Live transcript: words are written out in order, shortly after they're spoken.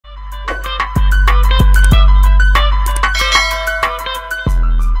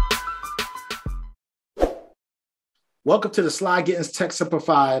Welcome to the Sly Gittens Tech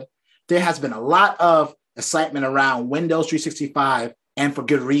Simplified. There has been a lot of excitement around Windows 365, and for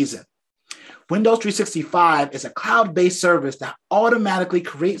good reason. Windows 365 is a cloud-based service that automatically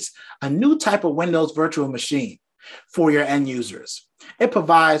creates a new type of Windows virtual machine for your end users. It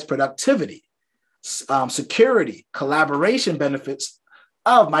provides productivity, security, collaboration benefits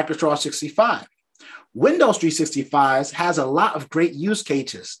of Microsoft 365. Windows 365 has a lot of great use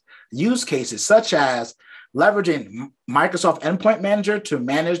cases such as leveraging Microsoft Endpoint Manager to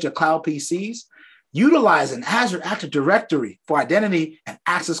manage the cloud PCs, utilizing Azure Active Directory for identity and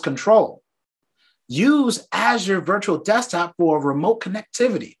access control, use Azure Virtual Desktop for remote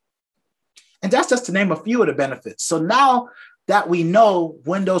connectivity. And that's just to name a few of the benefits. So now that we know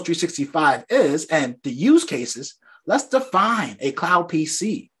Windows 365 is and the use cases, let's define a cloud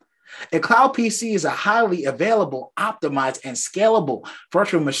PC. A cloud PC is a highly available, optimized, and scalable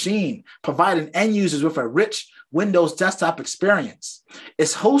virtual machine, providing end users with a rich Windows desktop experience.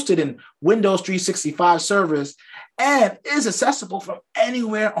 It's hosted in Windows 365 servers and is accessible from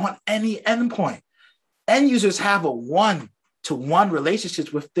anywhere on any endpoint. End users have a one-to-one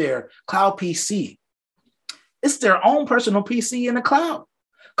relationship with their cloud PC. It's their own personal PC in the cloud.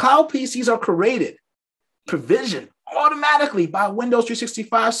 Cloud PCs are created, provisioned automatically by Windows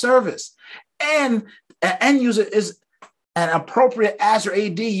 365 service. And an end user is an appropriate Azure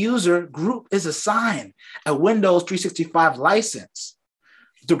AD user group is assigned a Windows 365 license.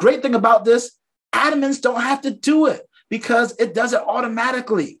 The great thing about this, admins don't have to do it because it does it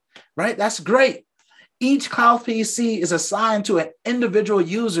automatically, right? That's great. Each cloud PC is assigned to an individual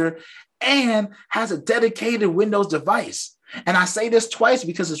user and has a dedicated Windows device. And I say this twice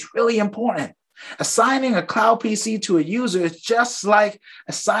because it's really important. Assigning a cloud PC to a user is just like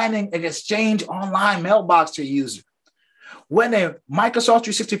assigning an Exchange online mailbox to a user. When a Microsoft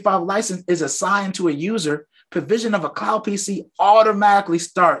 365 license is assigned to a user, provision of a cloud PC automatically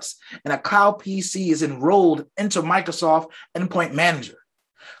starts and a cloud PC is enrolled into Microsoft Endpoint Manager.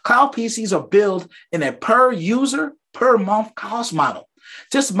 Cloud PCs are billed in a per user, per month cost model.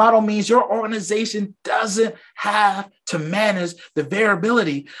 This model means your organization doesn't have to manage the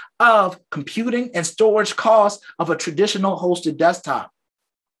variability of computing and storage costs of a traditional hosted desktop.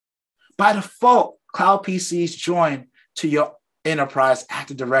 By default, cloud PCs join to your enterprise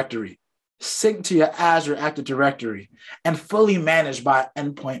Active Directory, sync to your Azure Active Directory, and fully managed by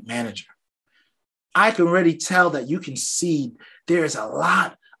Endpoint Manager. I can already tell that you can see there is a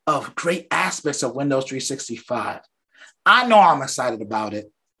lot of great aspects of Windows 365. I know I'm excited about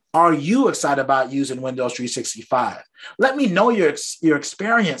it. Are you excited about using Windows 365? Let me know your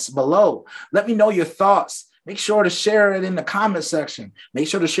experience below. Let me know your thoughts. Make sure to share it in the comment section. Make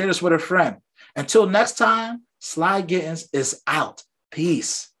sure to share this with a friend. Until next time, Sly Gittens is out.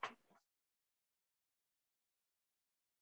 Peace.